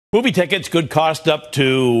Movie tickets could cost up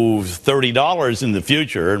to $30 in the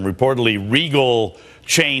future, and reportedly Regal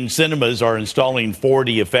chain cinemas are installing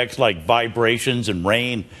 4D effects like vibrations and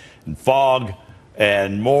rain and fog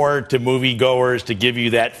and more to moviegoers to give you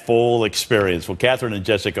that full experience. Well, Catherine and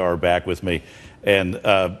Jessica are back with me, and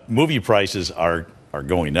movie prices are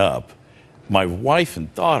going up. My wife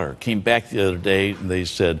and daughter came back the other day, and they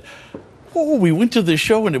said, "Oh, we went to the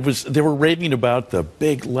show, and they were raving about the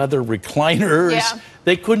big leather recliners." Yeah.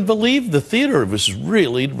 They couldn't believe the theater. It was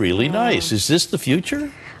really, really nice. Is this the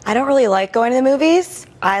future? I don't really like going to the movies.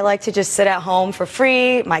 I like to just sit at home for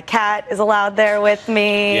free. My cat is allowed there with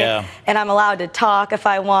me. Yeah. And I'm allowed to talk if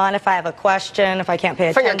I want, if I have a question, if I can't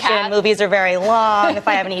pay For your attention. cat? Movies are very long. If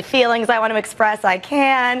I have any feelings I want to express, I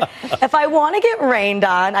can. If I want to get rained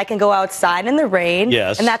on, I can go outside in the rain.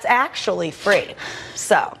 Yes. And that's actually free.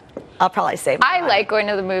 So I'll probably save my I money. like going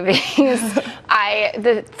to the movies.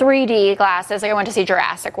 The 3D glasses, like I went to see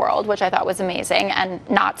Jurassic World, which I thought was amazing and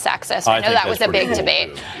not sexist. I know think that was that's a big pretty cool,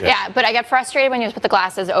 debate. too. Yeah, but I get frustrated when you put the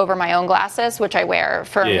glasses over my own glasses, which I wear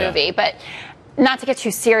for a movie. But not to get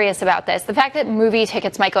too serious about this, the fact that movie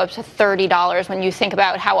tickets might go up to $30 when you think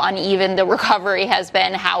about how uneven the recovery has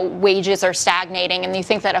been, how wages are stagnating, and you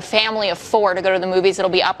think that a family of four to go to the movies, it'll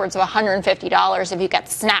be upwards of $150 if you get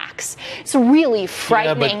snacks. It's really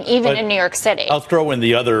frightening, even in New York City. I'll throw in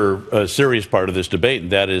the other serious part of this debate,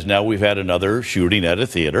 and that is now we've had another shooting at a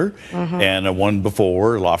theater, and one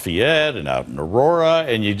before Lafayette and out in Aurora,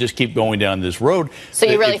 and you just keep going down this road. So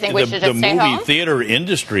you really think we should just stay home? The movie theater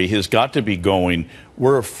industry has got to be going.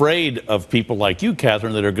 We're afraid of people like you,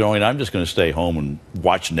 Catherine, that are going, I'm just going to stay home and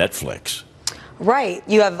watch Netflix. Right.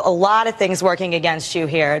 You have a lot of things working against you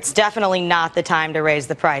here. It's definitely not the time to raise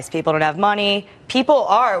the price. People don't have money. People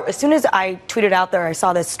are. As soon as I tweeted out there, I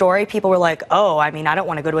saw this story, people were like, oh, I mean, I don't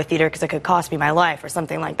want to go to a theater because it could cost me my life or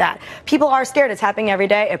something like that. People are scared. It's happening every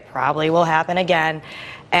day. It probably will happen again.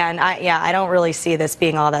 And I don't really see this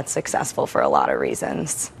being all that successful for a lot of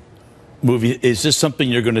reasons. Is this something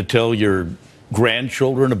you're going to tell your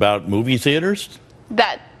grandchildren about movie theaters?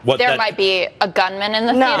 That there might be a gunman in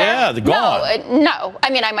the theater? Yeah, they're gone. No.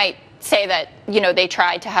 I mean, I might say that, they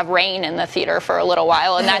tried to have rain in the theater for a little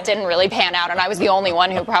while, and that didn't really pan out, and I was the only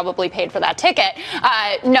one who probably paid for that ticket.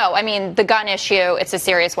 No, I mean, the gun issue, it's a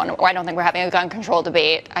serious one. I don't think we're having a gun control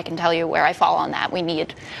debate. I can tell you where I fall on that. We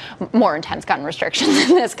need more intense gun restrictions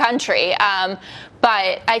in this country.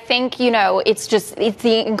 But I think, it's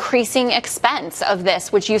the increasing expense of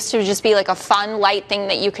this, which used to just be like a fun, light thing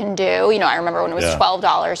that you can do. I remember when it was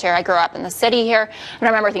 $12 here. I grew up in the city here, and I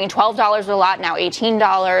remember thinking $12 was a lot, now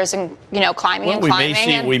 $18, and, climbing and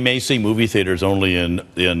climbing. We may see movie theaters only in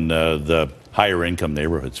the higher income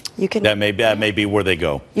neighborhoods. That may be where they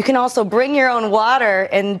go. You can also bring your own water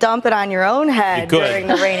and dump it on your own head during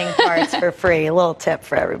the raining parts for free. A little tip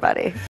for everybody.